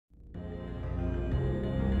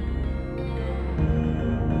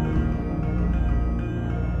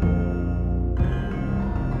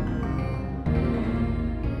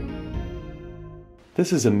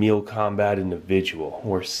This is a meal combat individual,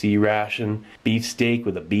 or C ration, beefsteak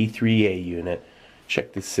with a B3A unit.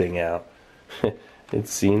 Check this thing out.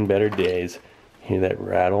 It's seen better days. Hear that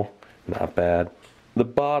rattle? Not bad. The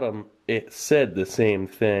bottom, it said the same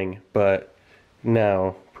thing, but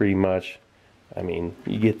now, pretty much, I mean,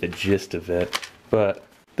 you get the gist of it. But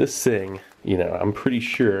this thing, you know, I'm pretty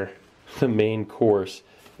sure the main course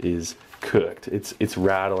is cooked. It's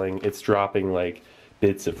rattling, it's dropping like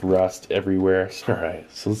bits of rust everywhere.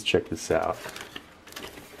 Alright, so let's check this out.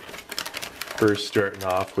 First, starting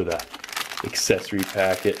off with a accessory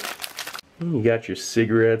packet. You got your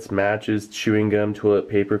cigarettes, matches, chewing gum, toilet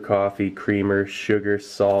paper, coffee, creamer, sugar,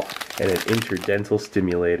 salt, and an interdental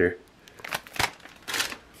stimulator.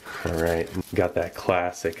 Alright, got that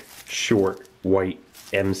classic short white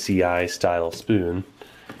MCI style spoon.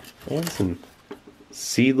 And some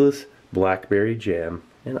seedless blackberry jam.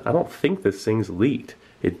 And I don't think this thing's leaked.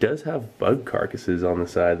 It does have bug carcasses on the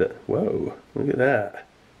side that, whoa, look at that.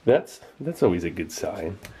 That's always a good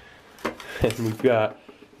sign. And we've got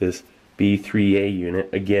this B3A unit,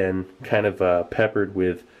 again, kind of peppered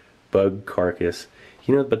with bug carcass.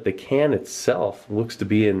 You know, but the can itself looks to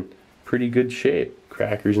be in pretty good shape.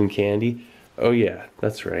 Crackers and candy. Oh yeah,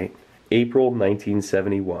 that's right. April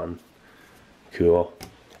 1971. Cool.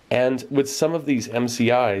 And with some of these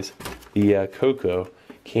MCIs, the cocoa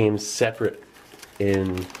came separate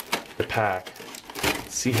in the pack.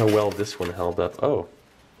 Let's see how well this one held up. Oh,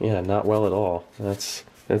 yeah, not well at all. That's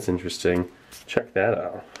interesting. Check that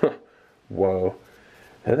out. Whoa,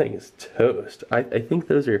 that thing is toast. I think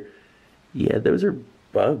those are, yeah, those are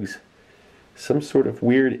bugs. Some sort of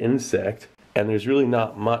weird insect. And there's really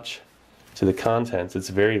not much to the contents. It's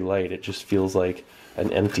very light. It just feels like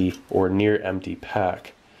an empty or near empty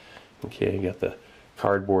pack. Okay, you got the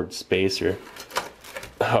cardboard spacer.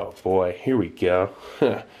 Oh boy, here we go.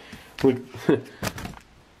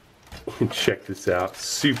 Check this out.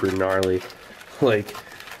 Super gnarly. Like,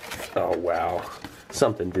 oh wow.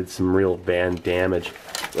 Something did some real van damage.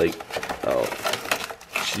 Like, oh,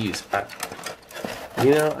 jeez.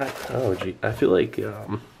 Oh gee, I feel like,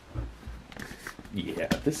 yeah,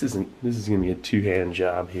 this is gonna be a two-hand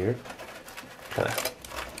job here.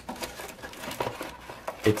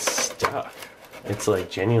 It's stuck. It's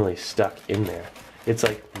like genuinely stuck in there. It's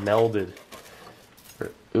like melded.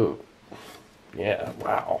 Ooh, yeah,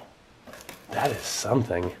 wow. That is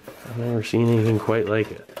something. I've never seen anything quite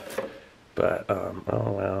like it. But oh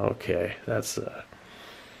well, okay. That's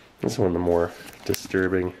one of the more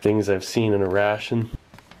disturbing things I've seen in a ration.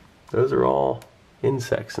 Those are all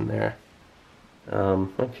insects in there.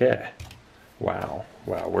 Okay. Wow.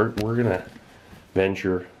 Wow. We're gonna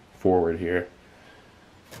venture forward here.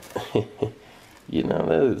 You know,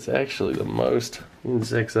 that is actually the most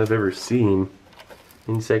insects I've ever seen.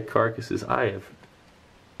 Insect carcasses I have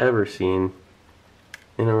ever seen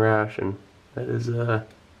in a ration. That is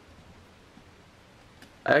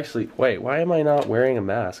actually, wait, why am I not wearing a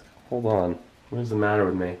mask? Hold on. What's the matter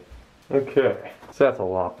with me? Okay, so that's a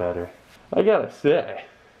lot better. I gotta say,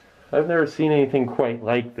 I've never seen anything quite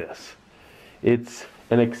like this. It's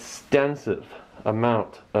an extensive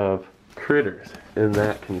amount of critters in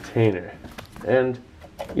that container. And,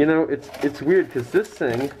 you know, it's weird because this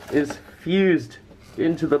thing is fused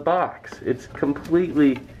into the box. It's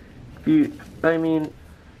completely fused. I mean,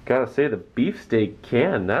 gotta say, the beefsteak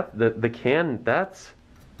can, the can, that's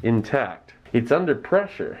intact. It's under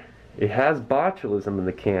pressure. It has botulism in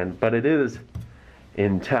the can, but it is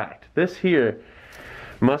intact. This here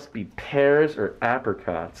must be pears or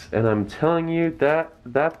apricots, and I'm telling you that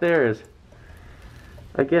there is,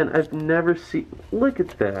 again, I've never seen, look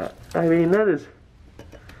at that. I mean, that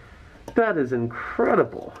is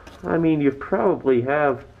incredible. I mean, you probably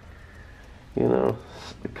have, you know,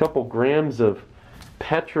 a couple grams of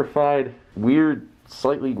petrified, weird,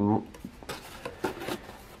 slightly,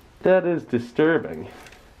 that is disturbing.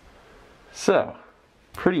 So,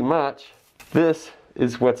 pretty much, this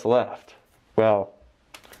is what's left. Well,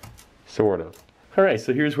 sort of. Alright,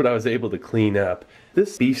 so here's what I was able to clean up.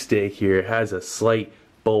 This beefsteak here has a slight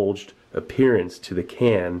bulged appearance to the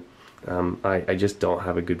can. I just don't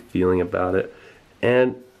have a good feeling about it.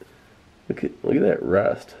 And look at that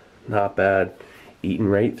rust. Not bad. Eaten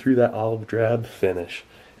right through that olive drab finish.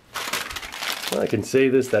 Well, I can say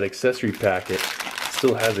this, that accessory packet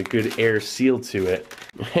still has a good air seal to it.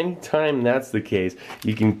 Anytime that's the case,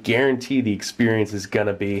 you can guarantee the experience is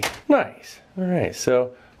gonna be nice. Alright,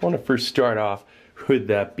 so I want to first start off with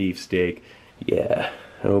that beefsteak. Yeah,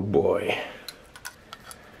 oh boy.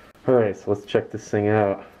 Alright, so let's check this thing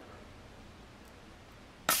out.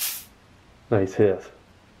 Nice hit.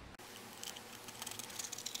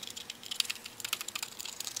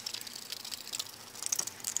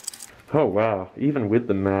 Oh wow, even with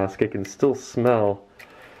the mask I can still smell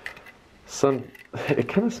some, it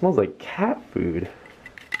kind of smells like cat food.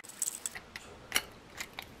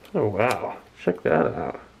 Oh wow, check that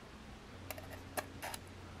out.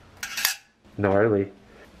 Gnarly.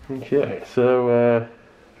 Okay, so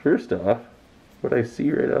first off, what I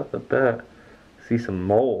see right off the bat, I see some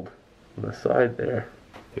mold on the side there.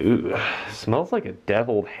 Ooh, smells like a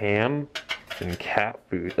deviled ham and cat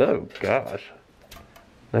food. Oh gosh,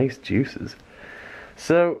 nice juices.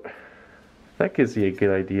 So that gives you a good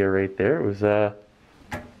idea right there. It was the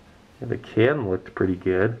can looked pretty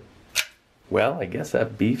good. Well, I guess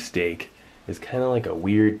that beefsteak is kind of like a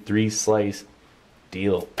weird 3-slice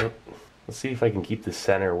deal. Let's see if I can keep the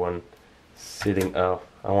center one sitting. Oh,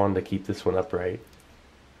 I wanted to keep this one upright.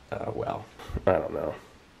 Well, I don't know.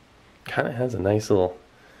 Kind of has a nice little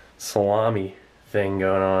salami thing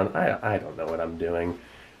going on. I don't know what I'm doing.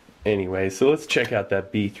 Anyway, so let's check out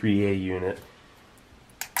that B3A unit.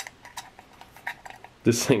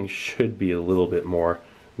 This thing should be a little bit more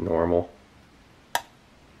normal.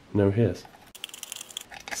 No hiss.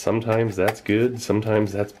 Sometimes that's good,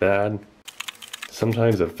 sometimes that's bad.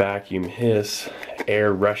 Sometimes a vacuum hiss,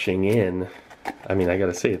 air rushing in. I mean, I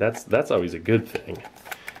gotta say, that's always a good thing.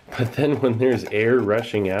 But then when there's air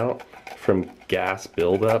rushing out from gas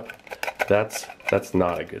buildup, that's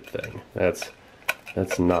not a good thing. That's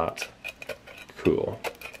not cool.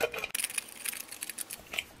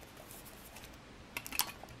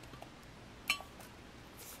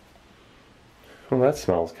 Well, that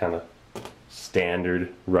smells kind of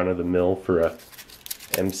standard, run-of-the-mill for a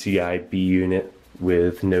MCI B unit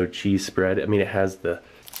with no cheese spread. I mean, it has the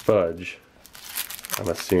fudge, I'm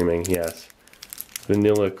assuming, yes.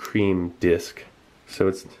 Vanilla cream disc. So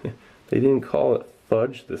it's, they didn't call it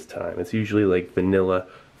fudge this time. It's usually like vanilla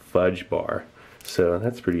fudge bar. So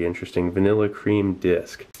that's pretty interesting. Vanilla cream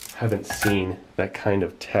disc. Haven't seen that kind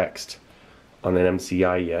of text on an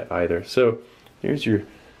MCI yet either. So here's your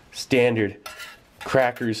standard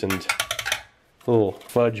crackers and little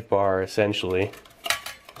fudge bar, essentially.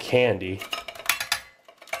 Candy.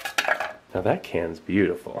 Now that can's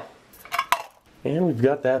beautiful. And we've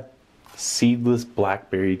got that seedless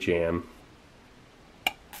blackberry jam.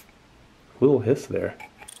 Little hiss there.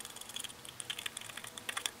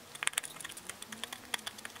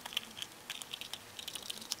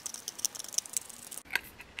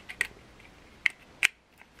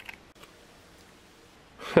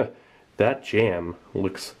 That jam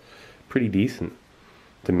looks pretty decent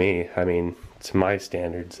to me. I mean, to my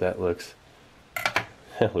standards, that looks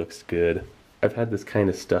good. I've had this kind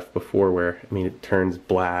of stuff before where, I mean, it turns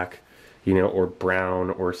black, you know, or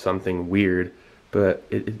brown or something weird, but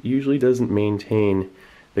it usually doesn't maintain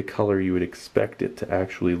the color you would expect it to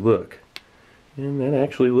actually look. And that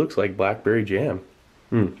actually looks like blackberry jam.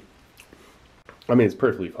 I mean, it's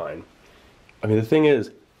perfectly fine. I mean, the thing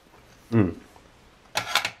is,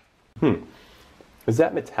 is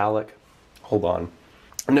that metallic? Hold on.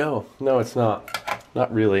 No, it's not.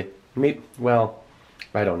 Not really. Maybe, well,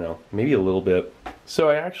 I don't know. Maybe a little bit. So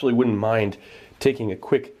I actually wouldn't mind taking a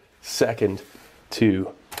quick second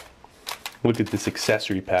to look at this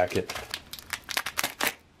accessory packet.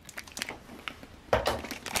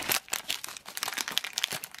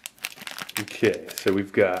 Okay, so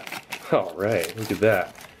we've got, all right, look at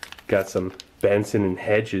that. Got some Benson and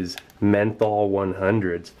Hedges menthol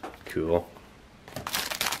 100s. Cool.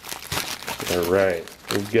 Alright,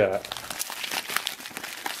 we've got,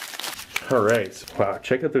 alright, wow,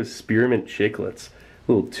 check out those spearmint chiclets.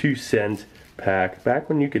 Little 2-cent pack. Back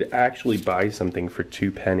when you could actually buy something for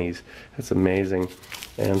 2 pennies. That's amazing.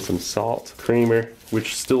 And some salt creamer,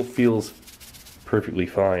 which still feels perfectly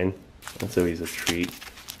fine. That's always a treat.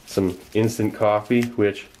 Some instant coffee,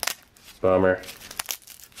 which, bummer.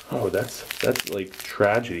 Oh, that's like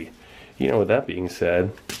tragedy. You know, with that being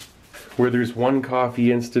said, where there's one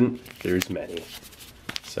coffee instant, there's many.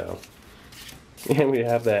 So, and we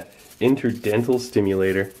have that interdental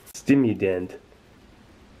stimulator, Stimudent,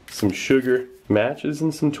 some sugar, matches,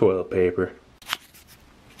 and some toilet paper.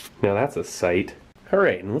 Now that's a sight.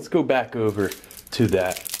 Alright, and let's go back over to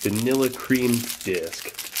that vanilla cream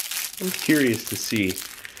disc. I'm curious to see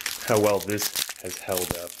how well this has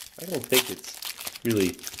held up. I don't think it's really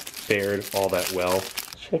fared all that well.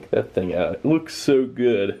 Check that thing out. It looks so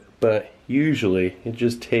good, but usually it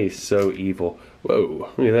just tastes so evil.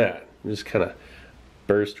 Whoa, look at that. It just kind of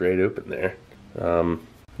burst right open there.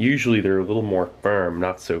 Usually they're a little more firm,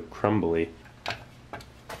 not so crumbly.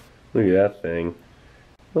 Look at that thing.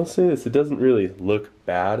 I'll say this, it doesn't really look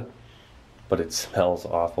bad, but it smells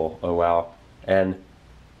awful. Oh wow. And,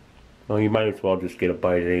 well, you might as well just get a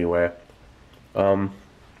bite anyway.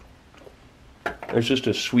 It's just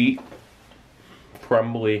a sweet,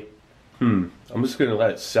 crumbly. I'm just gonna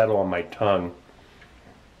let it settle on my tongue.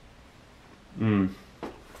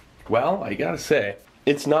 Well, I gotta say,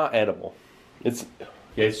 it's not edible. It's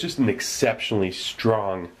just an exceptionally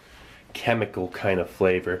strong chemical kind of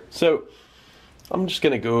flavor. So I'm just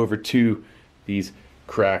gonna go over to these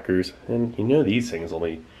crackers, and you know these things will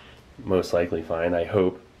be most likely fine, I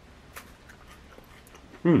hope.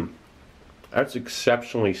 That's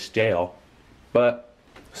exceptionally stale, but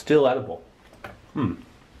still edible. You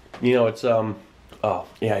know, it's oh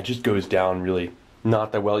yeah, it just goes down really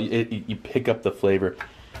not that well. You pick up the flavor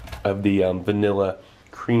of the vanilla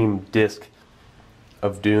cream disc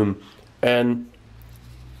of doom, and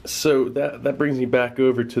so that brings me back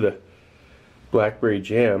over to the blackberry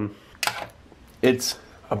jam. It's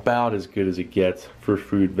about as good as it gets for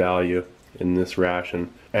food value in this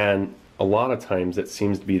ration, and a lot of times that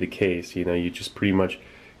seems to be the case. You know, you just pretty much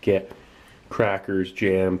get crackers,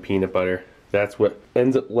 jam, peanut butter. That's what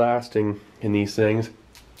ends up lasting in these things.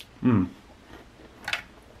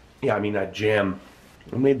 Yeah, I mean that jam,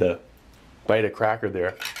 I made the bite of cracker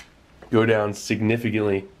there go down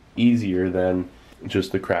significantly easier than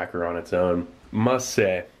just the cracker on its own. Must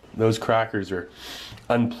say, those crackers are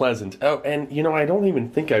unpleasant. Oh, and you know, I don't even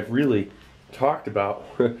think I've really talked about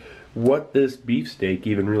what this beefsteak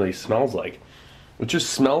even really smells like. It just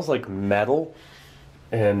smells like metal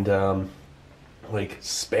and like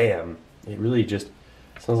Spam. It really just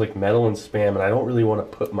smells like metal and Spam, and I don't really want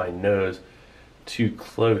to put my nose too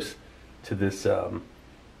close to this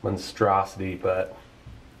monstrosity, but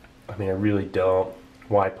I mean, I really don't.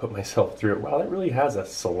 Why put myself through it? Well, it really has a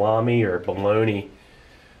salami or bologna,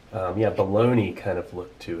 yeah, bologna kind of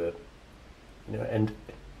look to it, you know, and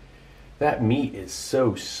that meat is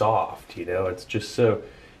so soft, you know, it's just so,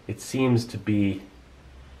 it seems to be,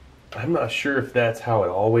 I'm not sure if that's how it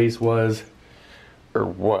always was or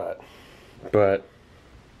what, but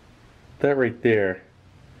that right there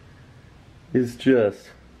is just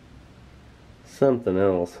something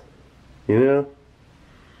else, you know?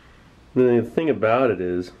 The thing about it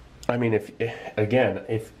is, I mean, if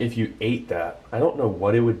you ate that, I don't know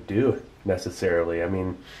what it would do necessarily. I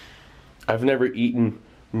mean, I've never eaten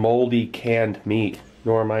moldy canned meat,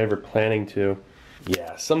 nor am I ever planning to.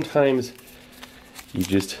 Yeah, sometimes you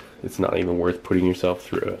just, it's not even worth putting yourself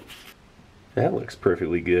through it. That looks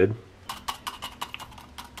perfectly good.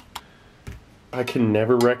 I can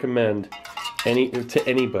never recommend to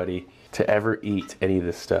anybody to ever eat any of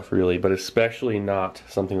this stuff, really, but especially not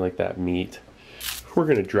something like that meat. We're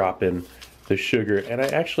gonna drop in the sugar, and I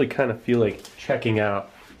actually kind of feel like checking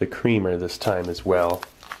out the creamer this time as well,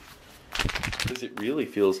 because it really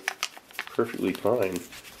feels perfectly fine.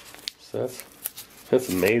 So that's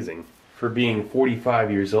amazing. For being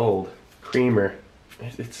 45 years old, creamer,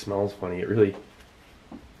 it smells funny. It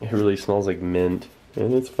really smells like mint,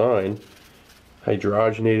 and it's fine.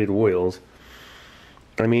 Hydrogenated oils.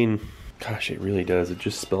 I mean, gosh, it really does. It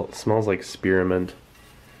just smells like spearmint.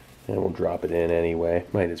 And we'll drop it in anyway.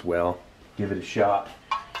 Might as well give it a shot.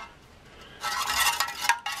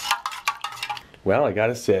 Well, I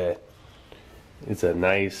gotta say, it's a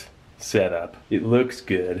nice setup. It looks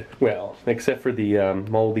good. Well, except for the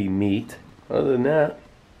moldy meat. Other than that,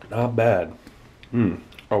 not bad.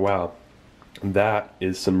 Oh wow, that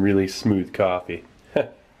is some really smooth coffee.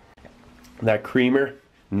 That creamer,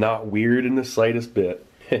 not weird in the slightest bit.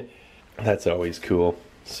 That's always cool.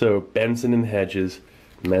 So Benson and Hedges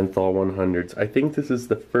menthol 100s. I think this is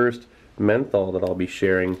the first menthol that I'll be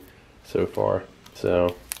sharing so far.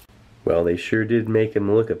 So, well, they sure did make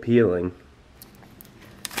him look appealing.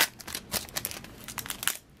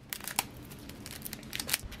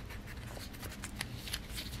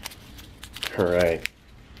 Alright.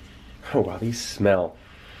 Oh wow, these smell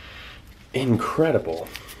incredible.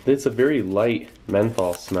 It's a very light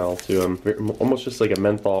menthol smell to them, almost just like a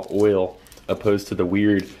menthol oil, opposed to the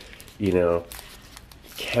weird, you know,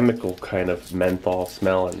 chemical kind of menthol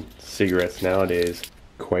smell in cigarettes nowadays.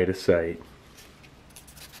 Quite a sight.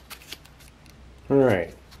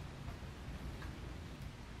 Alright.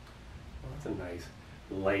 That's a nice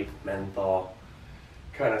light menthol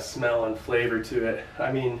kind of smell and flavor to it.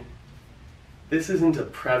 I mean, this isn't a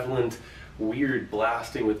prevalent weird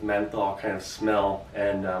blasting with menthol kind of smell,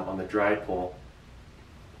 and on the dry pull,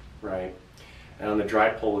 right? And on the dry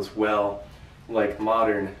pull as well, like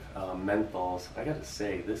modern menthols, I gotta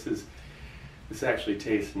say, this actually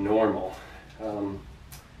tastes normal.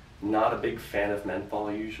 Not a big fan of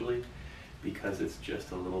menthol usually, because it's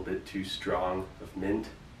just a little bit too strong of mint.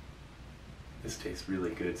 This tastes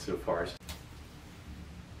really good so far.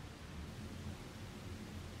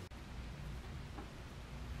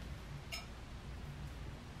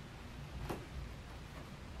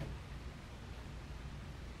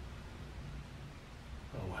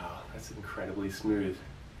 It's incredibly smooth,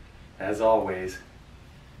 as always.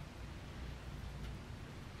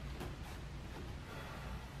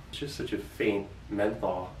 It's just such a faint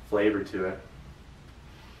menthol flavor to it.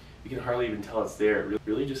 You can hardly even tell it's there. It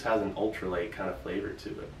really just has an ultralight kind of flavor to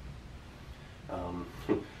it.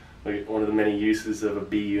 Like one of the many uses of a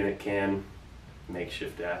B unit can,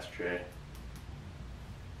 makeshift ashtray.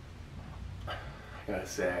 I gotta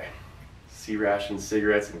say, C-Ration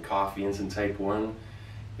cigarettes and coffee instant type 1,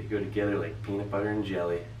 they go together like peanut butter and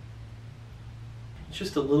jelly. It's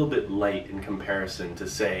just a little bit light in comparison to,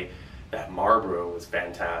 say, that Marlboro was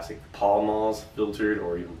fantastic. The Pall Malls, filtered,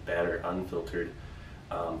 or even better, unfiltered.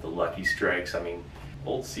 The Lucky Strikes, I mean,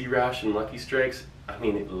 old C-Ration Lucky Strikes, I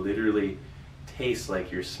mean, it literally tastes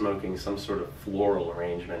like you're smoking some sort of floral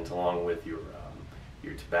arrangement along with your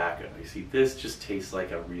tobacco. You see, this just tastes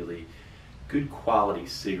like a really good quality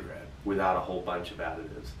cigarette without a whole bunch of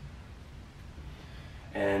additives.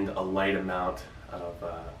 And a light amount of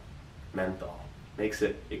menthol makes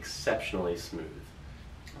it exceptionally smooth.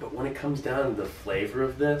 But when it comes down to the flavor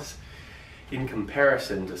of this, in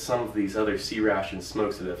comparison to some of these other C-Ration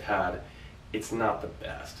smokes that I've had, it's not the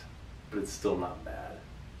best, but it's still not bad.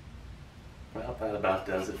 Well, that about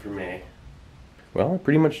does it for me. Well, it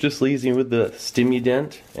pretty much just leaves you with the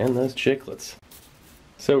Stimudent and those chiclets.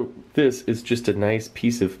 So this is just a nice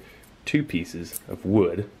piece of, 2 pieces of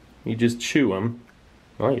wood. You just chew them.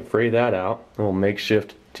 Well, you fray that out. A little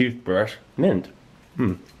makeshift toothbrush. Mint.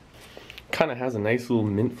 Kind of has a nice little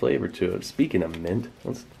mint flavor to it. Speaking of mint,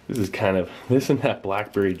 this and that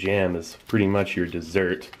blackberry jam is pretty much your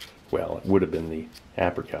dessert. Well, it would have been the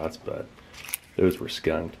apricots, but those were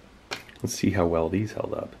skunked. Let's see how well these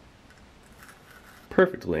held up.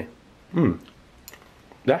 Perfectly.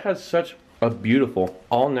 That has such a beautiful,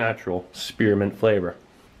 all-natural spearmint flavor.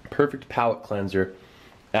 Perfect palate cleanser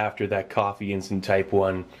after that coffee instant type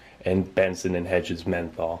 1 and Benson and Hedges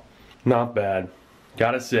menthol. Not bad.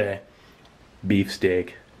 Gotta say,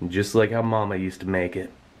 beefsteak, just like how Mama used to make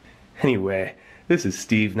it. Anyway, this is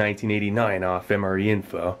Steve 1989 off MRE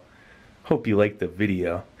Info. Hope you liked the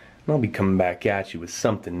video, and I'll be coming back at you with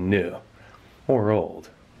something new. Or old.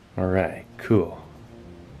 Alright, cool.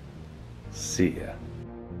 See ya.